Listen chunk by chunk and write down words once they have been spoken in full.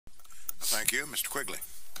Thank you. Mr. Quigley.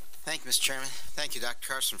 Thank you, Mr. Chairman. Thank you, Dr.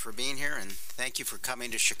 Carlson, for being here, and thank you for coming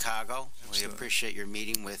to Chicago. Absolutely. We appreciate your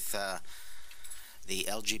meeting with the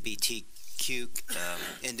LGBTQ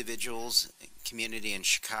individuals community in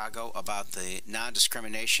Chicago about the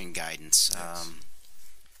non-discrimination guidance. Yes.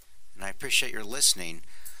 And I appreciate your listening,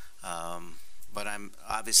 but I'm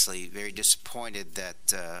obviously very disappointed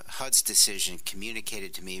that HUD's decision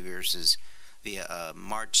communicated to me via a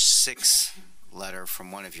March 6th letter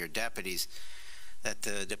from one of your deputies that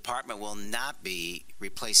the department will not be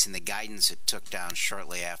replacing the guidance it took down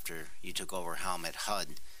shortly after you took over helm at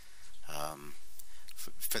HUD.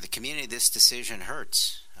 For the community, this decision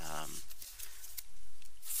hurts.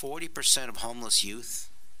 40% of homeless youth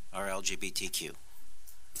are LGBTQ.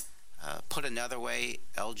 Put another way,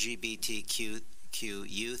 LGBTQ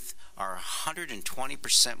youth are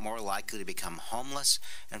 120% more likely to become homeless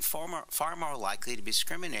and far more likely to be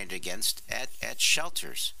discriminated against at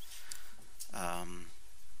shelters.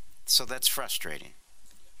 So that's frustrating.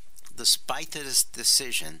 Despite this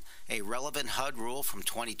decision, a relevant HUD rule from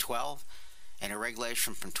 2012 and a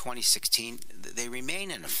regulation from 2016, they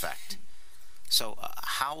remain in effect. So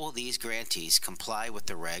how will these grantees comply with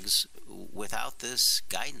the regs without this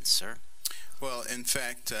guidance, sir? Well, in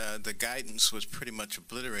fact, the guidance was pretty much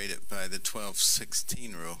obliterated by the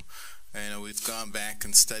 1216 rule. And we've gone back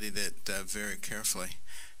and studied it very carefully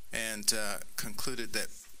and concluded that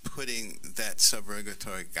putting that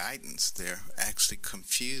sub-regulatory guidance there actually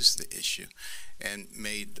confused the issue and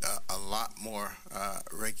made a lot more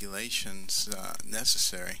regulations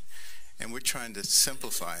necessary. And we're trying to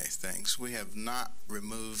simplify things. We have not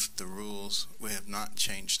removed the rules. We have not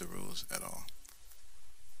changed the rules at all.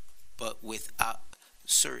 But without,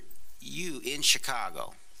 sir, you in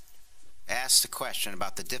Chicago asked the question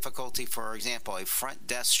about the difficulty, for example, a front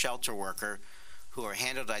desk shelter worker who are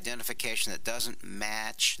handled identification that doesn't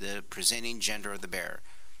match the presenting gender of the bearer.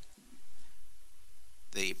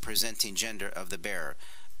 The presenting gender of the bearer.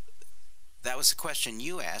 That was the question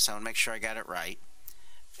you asked. I want to make sure I got it right.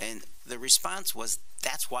 And the response was,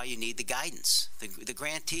 that's why you need the guidance. The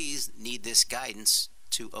grantees need this guidance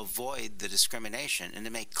to avoid the discrimination and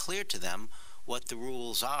to make clear to them what the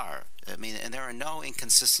rules are. I mean, and there are no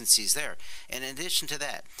inconsistencies there. And in addition to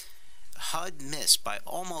that, HUD missed by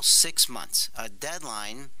almost 6 months a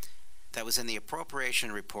deadline that was in the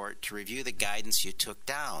appropriation report to review the guidance you took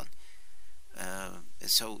down.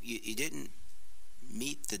 So you didn't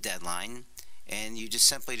meet the deadline, and you just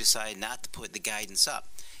simply decided not to put the guidance up.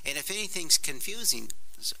 And if anything's confusing,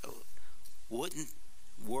 wouldn't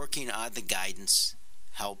working on the guidance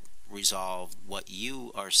help resolve what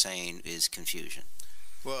you are saying is confusion?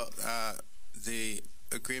 Well, the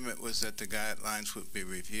agreement was that the guidelines would be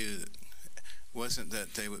reviewed. It wasn't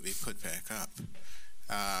that they would be put back up.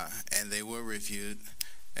 And they were reviewed,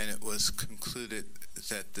 and it was concluded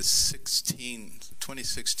that the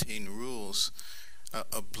 2016 rules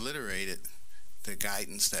obliterated the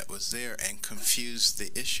guidance that was there and confused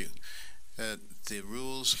the issue. The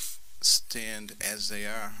rules stand as they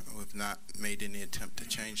are. We've not made any attempt to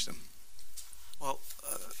change them. Well,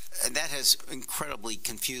 and that has incredibly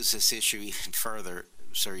confused this issue even further,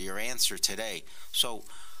 sir, your answer today. So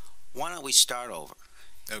why don't we start over?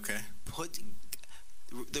 Okay.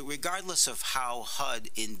 Regardless of how HUD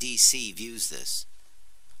in D.C. views this,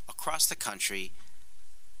 across the country,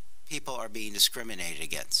 people are being discriminated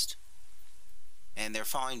against. And they're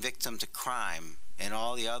falling victim to crime and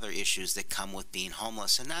all the other issues that come with being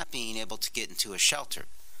homeless and not being able to get into a shelter.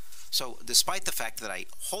 So despite the fact that I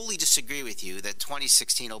wholly disagree with you that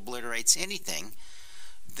 2016 obliterates anything,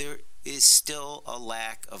 there is still a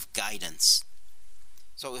lack of guidance.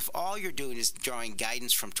 So if all you're doing is drawing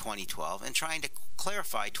guidance from 2012 and trying to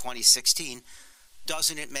clarify 2016,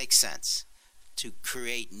 doesn't it make sense to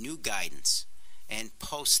create new guidance and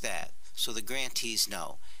post that so the grantees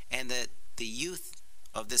know, and that the youth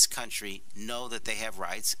of this country know that they have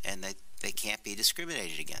rights and that they can't be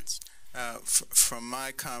discriminated against? From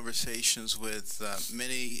my conversations with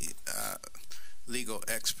many legal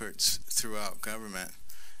experts throughout government,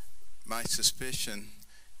 my suspicion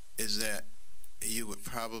is that you would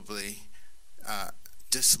probably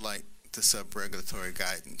dislike the sub-regulatory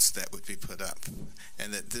guidance that would be put up,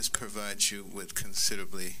 and that this provides you with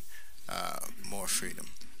considerably more freedom.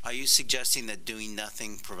 Are you suggesting that doing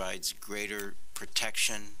nothing provides greater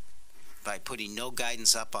protection by putting no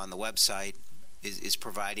guidance up on the website is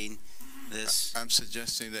providing this? I'm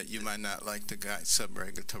suggesting that you might not like the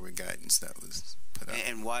sub-regulatory guidance that was put up.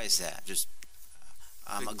 And why is that? Just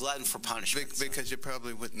I'm a glutton for punishment. Because you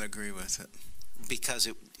probably wouldn't agree with it. Because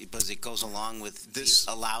it goes along with this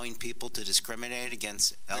allowing people to discriminate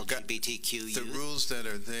against LGBTQ youth? The rules that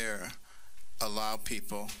are there allow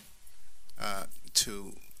people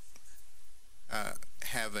to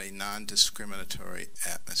have a non-discriminatory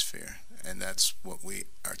atmosphere, and that's what we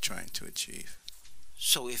are trying to achieve.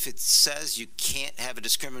 So if it says you can't have a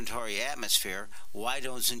discriminatory atmosphere, why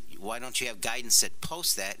don't you have guidance that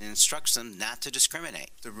posts that and instructs them not to discriminate?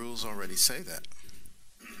 The rules already say that.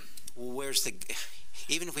 Well, where's the,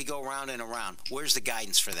 even if we go around and around, where's the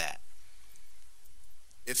guidance for that?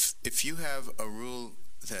 If you have a rule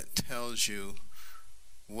that tells you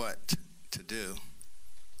what to do,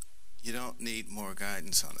 you don't need more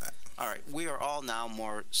guidance on that. All right, we are all now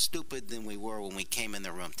more stupid than we were when we came in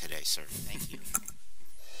the room today, sir. Thank you.